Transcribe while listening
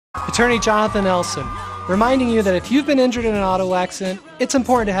Attorney Jonathan Elson, reminding you that if you've been injured in an auto accident, it's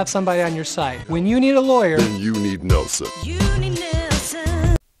important to have somebody on your side. When you need a lawyer, then you need Nelson.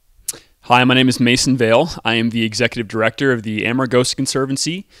 Hi, my name is Mason Vale. I am the Executive Director of the Amargosa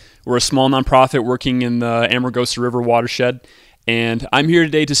Conservancy. We're a small nonprofit working in the Amargosa River watershed, and I'm here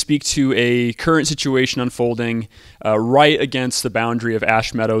today to speak to a current situation unfolding right against the boundary of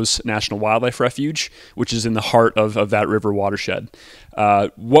Meadows National Wildlife Refuge, which is in the heart of that river watershed.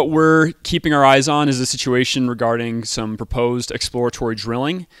 What we're keeping our eyes on is a situation regarding some proposed exploratory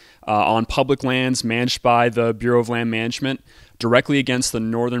drilling on public lands managed by the Bureau of Land Management directly against the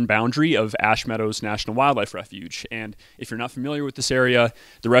northern boundary of Meadows National Wildlife Refuge. And if you're not familiar with this area,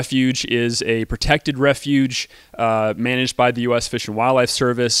 the refuge is a protected refuge managed by the U.S. Fish and Wildlife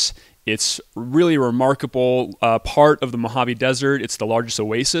Service. It's really a remarkable part of the Mojave Desert. It's the largest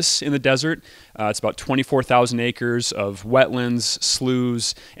oasis in the desert. It's about 24,000 acres of wetlands,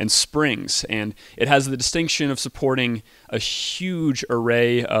 sloughs, and springs. And it has the distinction of supporting a huge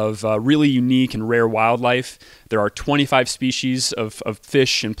array of really unique and rare wildlife. There are 25 species of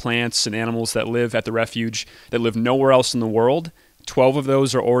fish and plants and animals that live at the refuge that live nowhere else in the world. 12 of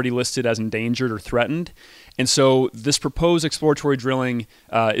those are already listed as endangered or threatened. And so this proposed exploratory drilling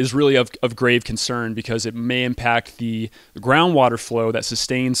is really of grave concern because it may impact the groundwater flow that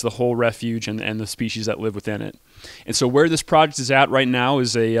sustains the whole refuge and the species that live within it. And so where this project is at right now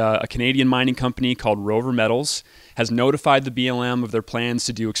is a Canadian mining company called Meadows has notified the BLM of their plans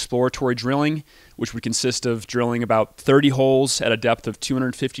to do exploratory drilling, which would consist of drilling about 30 holes at a depth of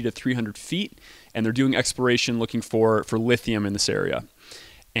 250 to 300 feet. And they're doing exploration looking for lithium in this area.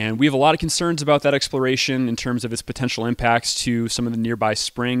 And we have a lot of concerns about that exploration in terms of its potential impacts to some of the nearby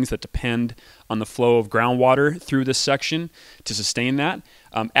springs that depend on the flow of groundwater through this section to sustain that.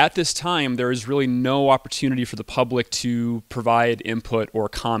 At this time, there is really no opportunity for the public to provide input or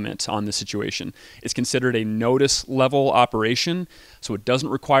comment on the situation. It's considered a notice level operation, so it doesn't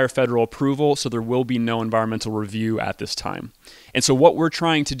require federal approval, so there will be no environmental review at this time. And so what we're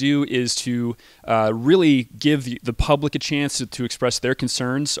trying to do is to really give the public a chance to express their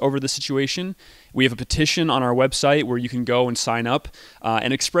concerns over the situation. We have a petition on our website where you can go and sign up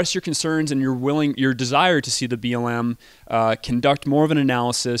and express your concerns and your desire to see the BLM conduct more of an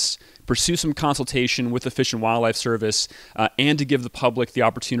analysis, pursue some consultation with the Fish and Wildlife Service, and to give the public the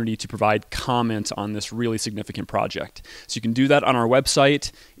opportunity to provide comment on this really significant project. So you can do that on our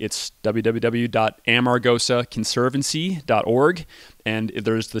website. It's www.amargosaconservancy.org. And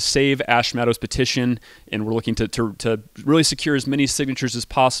there's the Save Meadows petition, and we're looking to really secure as many signatures as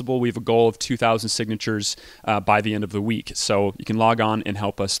possible. We have a goal of 2,000 signatures by the end of the week. So you can log on and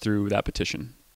help us through that petition.